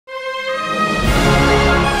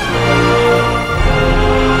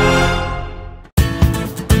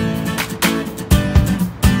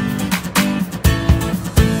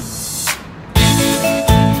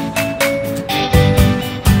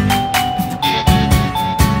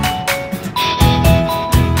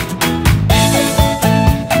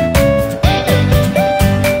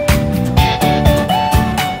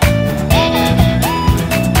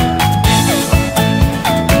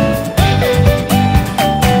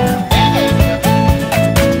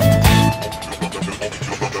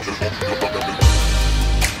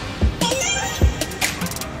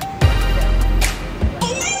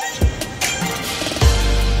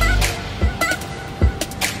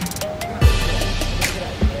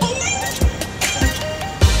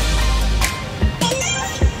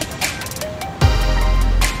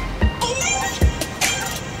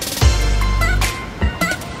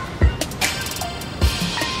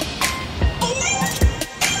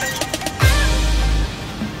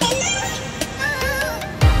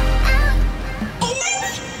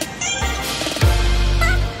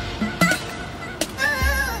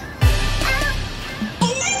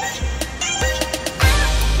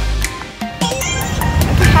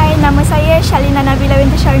nama saya Shalina Nabila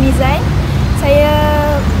binti Syarnizan. Saya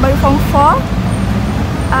baru form 4.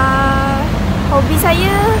 Hobi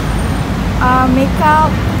saya makeup.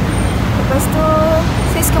 Lepas tu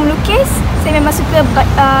saya suka melukis. Saya memang suka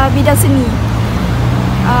bidang seni.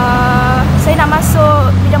 Saya nak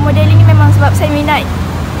masuk bidang modeling ni memang sebab saya minat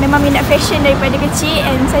fashion daripada kecil,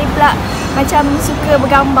 and saya pula macam suka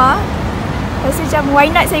bergambar. Rasa macam why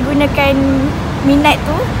not saya gunakan minat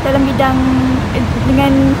tu dalam bidang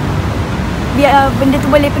dengan biar benda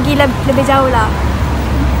tu boleh pergi lebih jauh lah.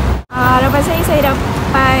 Harapan saya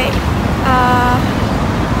dapat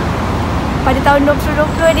pada tahun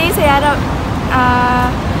 2020 ni saya harap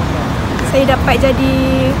saya dapat jadi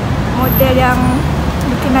model yang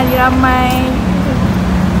dikenali ramai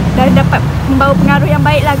dan dapat membawa pengaruh yang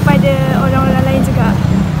baiklah kepada orang-orang lain juga.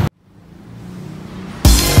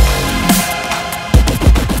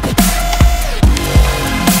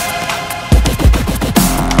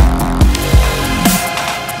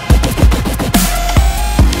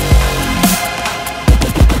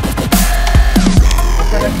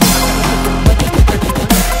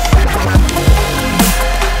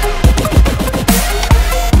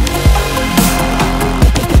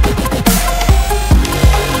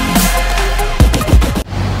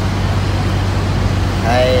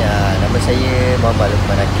 Nama saya Muhammad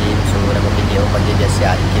Lukman Hakim. So nama pendek orang panggil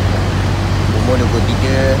biasa Hakim. Umur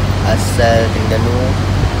 23, asal Terengganu,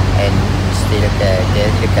 and stay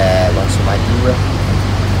dekat Wangsa Maju lah.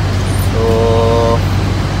 So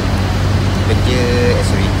kerja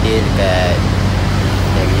as a retail dekat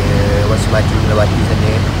area Wangsa Maju, Melawati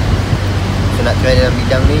sana. So nak try dalam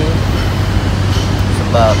bidang ni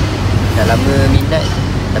sebab dah lama minat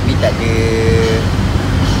tapi tak ada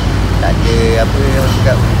apa orang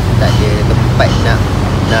cakap, tak ada tempat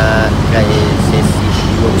nak try sesi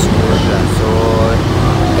kedua semua tu lah. So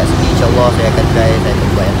kat sini insyaAllah saya akan try, saya akan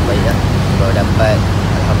buat yang terbaik lah. Kalau dapat,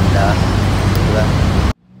 alhamdulillah, itulah.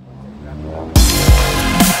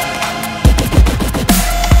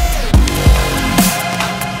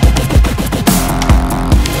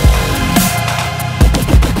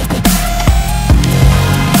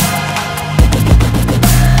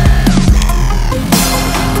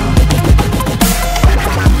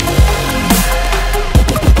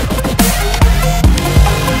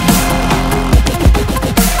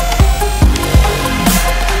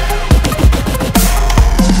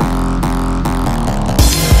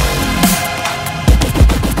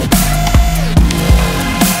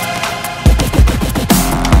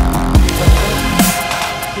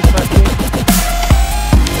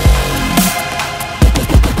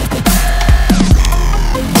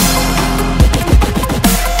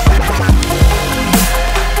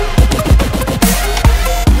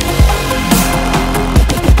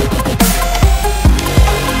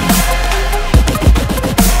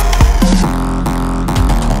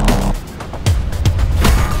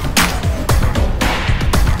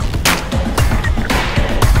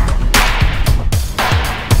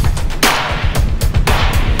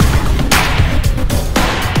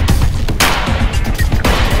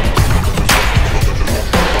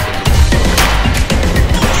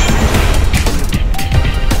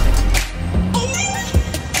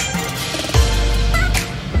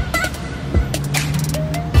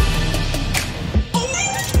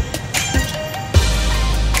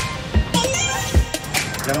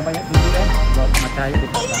 Jangan banyak tunggu sebab matahari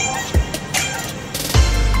dekat.